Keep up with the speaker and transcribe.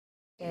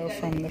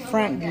from the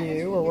front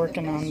view, we're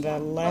working on the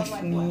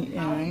left knee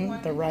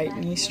in, the right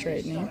knee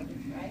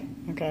straightening.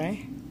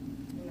 Okay?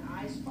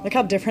 Look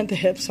how different the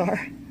hips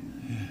are.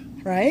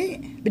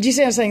 Right? But you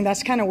see what I'm saying?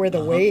 That's kind of where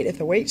the weight, if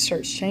the weight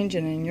starts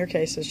changing, in your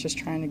case, it's just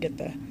trying to get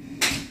the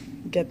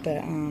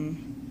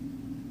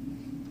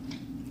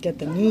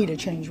knee to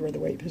change where the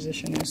weight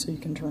position is so you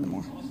can turn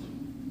more.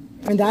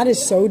 And that is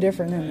so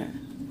different, isn't it?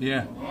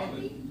 Yeah.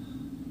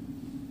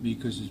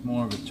 Because it's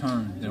more of a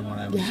turn than what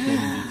I was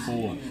getting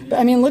before. But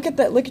I mean, look at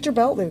that. Look at your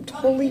belt loop,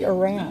 totally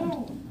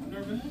around.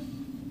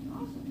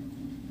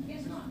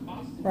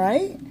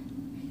 Right?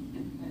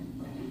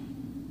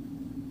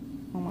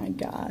 Oh my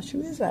gosh,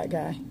 who is that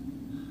guy?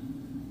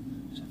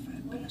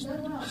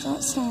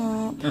 Don't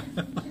stop.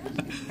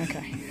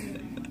 Okay.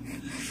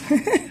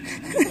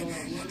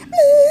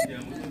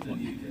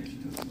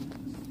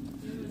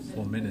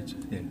 4 minutes.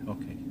 Yeah.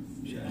 Okay.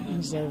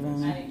 So,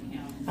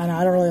 I know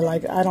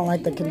I don't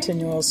like the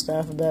continual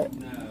stuff, but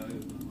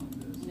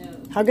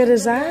how good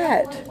is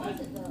that?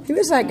 Who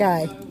is that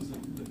guy?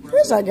 Who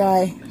is that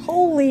guy?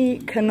 Holy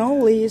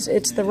cannolis!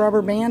 It's the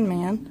rubber band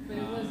man.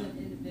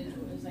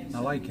 I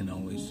like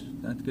cannolis.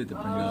 That's good to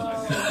bring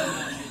up.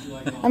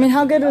 I mean,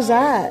 how good was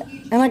that?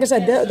 And like I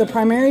said, the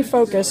primary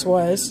focus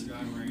was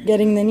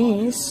getting the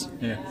knees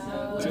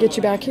to get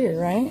you back here,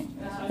 right?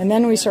 And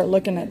then we start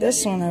looking at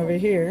this one over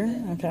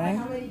here,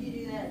 okay?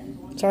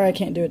 Sorry I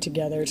can't do it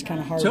together. It's kind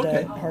of hard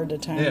to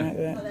time it.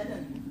 But,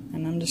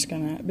 and I'm just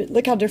going to... But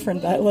look how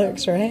different that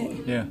looks, right?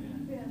 Yeah.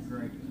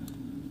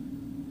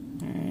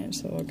 All right,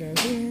 so we'll go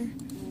here.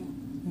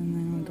 And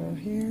then we'll go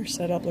here.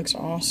 Setup looks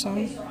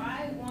awesome. So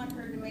I want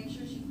her to make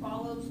sure she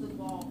follows the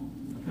ball.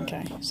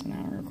 Okay, so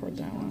now we'll record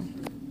that one.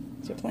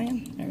 Is it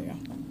playing? There we go.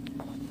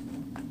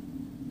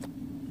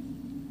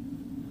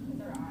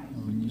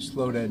 When you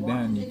slow that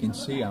down, you can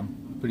see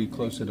I'm pretty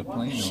close to the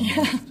plane.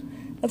 Yeah,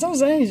 that's what I'm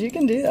saying. Is you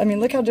can do. I mean,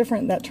 look how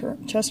different that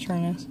chest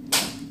turn is.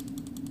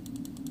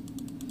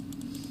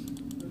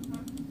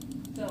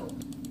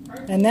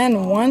 And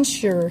then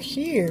once you're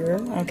here,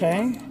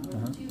 okay.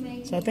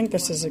 So I think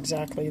this is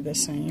exactly the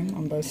same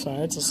on both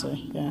sides. Let's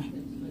see. Yeah.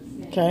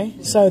 Okay.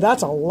 So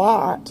that's a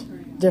lot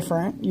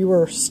different. You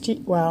were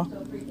well.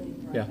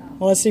 Yeah.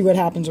 Well, let's see what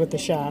happens with the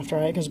shaft,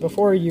 right? Because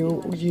before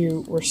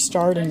you were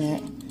starting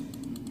it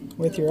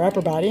with your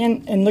upper body,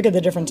 and look at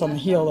the difference on the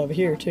heel over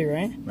here too,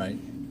 right? Right.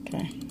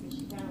 Okay.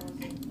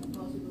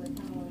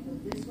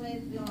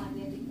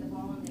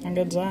 How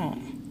good's that?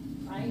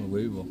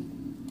 Unbelievable.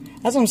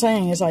 That's what I'm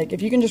saying. Is like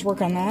if you can just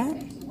work on that.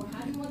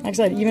 Like I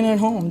said, even at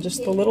home,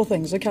 just the little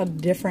things. Look how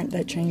different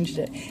that changed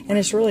it, and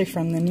it's really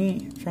from the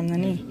knee.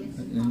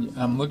 And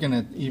I'm looking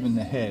at even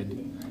the head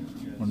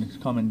when it's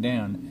coming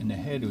down, and the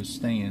head was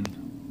staying.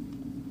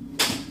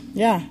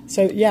 Yeah.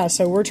 So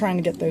we're trying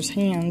to get those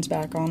hands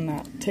back on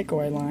that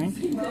takeaway line.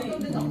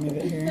 Let me move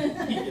it here.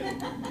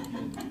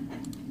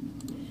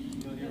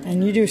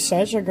 And you do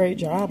such a great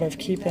job of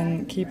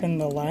keeping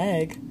the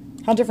leg.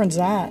 How different is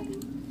that?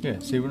 Yeah.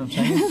 See what I'm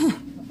saying?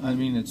 I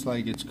mean, it's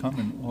like it's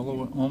coming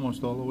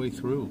almost all the way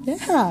through.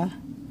 Yeah.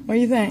 What do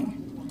you think?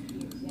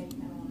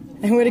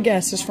 And who would have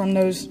guessed? It's from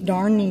those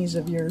darn knees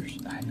of yours.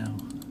 I know.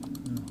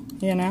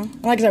 You know?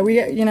 Like I said,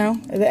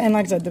 and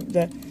like I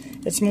said,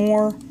 it's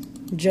more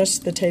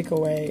just the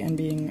takeaway and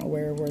being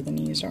aware of where the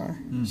knees are.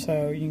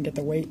 So you can get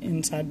the weight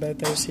inside both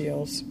those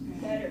heels.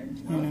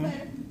 You know?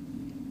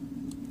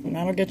 And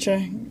that'll get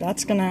you,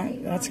 that's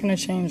gonna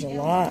change a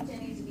lot.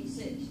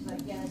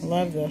 I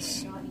love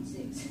this.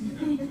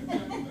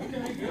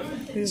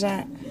 Who's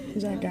that?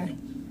 Who's that guy?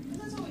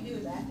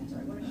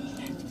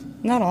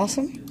 Isn't that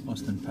awesome?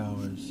 Austin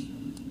Powers.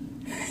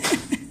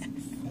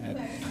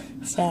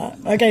 Stop.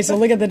 Okay, so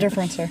look at the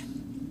difference here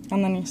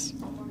on the knees.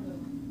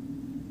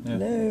 Yeah.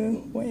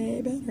 Hello,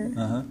 way better.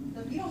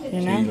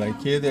 You know? See,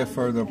 like here they're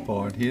further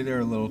apart. Here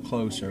they're a little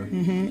closer.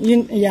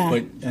 Yeah.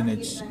 But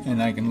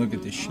and I can look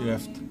at the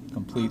shift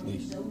completely.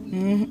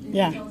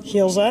 Yeah.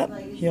 Heels up,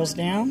 heels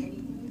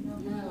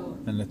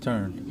down, And the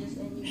turn.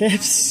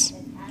 hips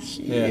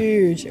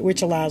huge,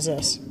 which allows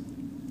us.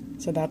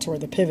 So that's where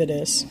the pivot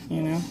is.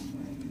 You know.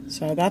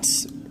 So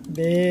that's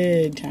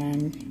big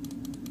time.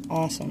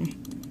 Awesome.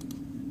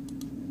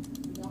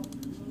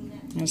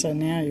 And so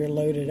now you're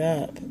loaded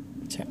up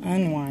to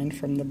unwind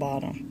from the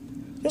bottom.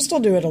 You'll still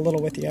do it a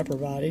little with the upper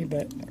body,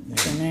 but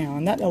for now,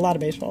 and that a lot of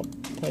baseball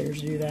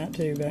players do that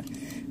too. But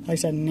like I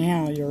said,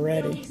 now you're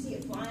ready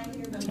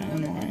to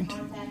unwind.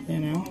 You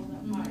know.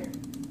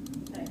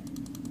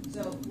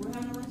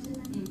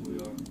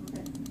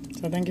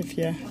 So I think if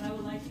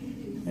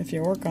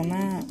you work on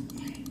that,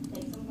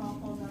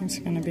 it's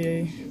going to be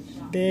a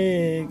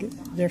big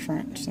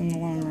difference in the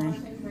long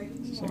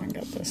run. So I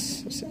got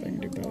this. Let's see if I can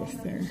do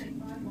both there.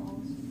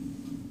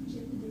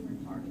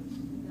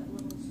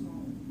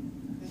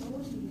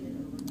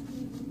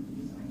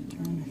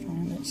 Trying to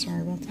find it.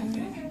 Sorry about that.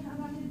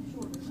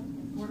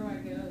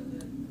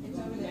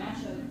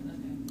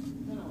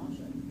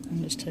 I'm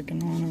just taking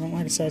one of them.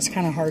 Like I said, it's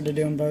kind of hard to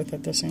do them both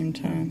at the same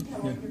time.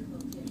 Yeah.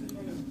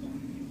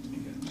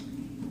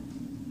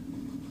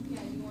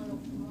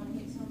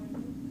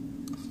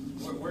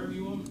 Where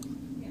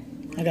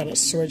I got it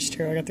switched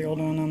here. I got the old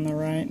one on the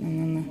right and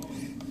then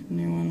the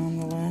new one on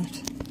the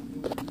left.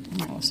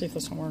 All right, let's see if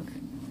this will work.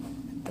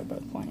 They're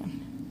both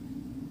playing.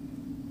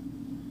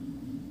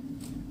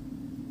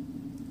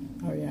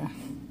 Oh yeah.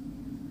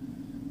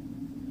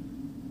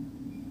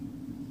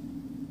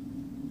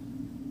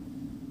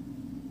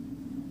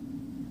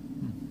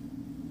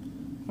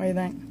 What do you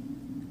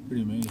think?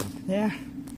 Pretty amazing. Yeah.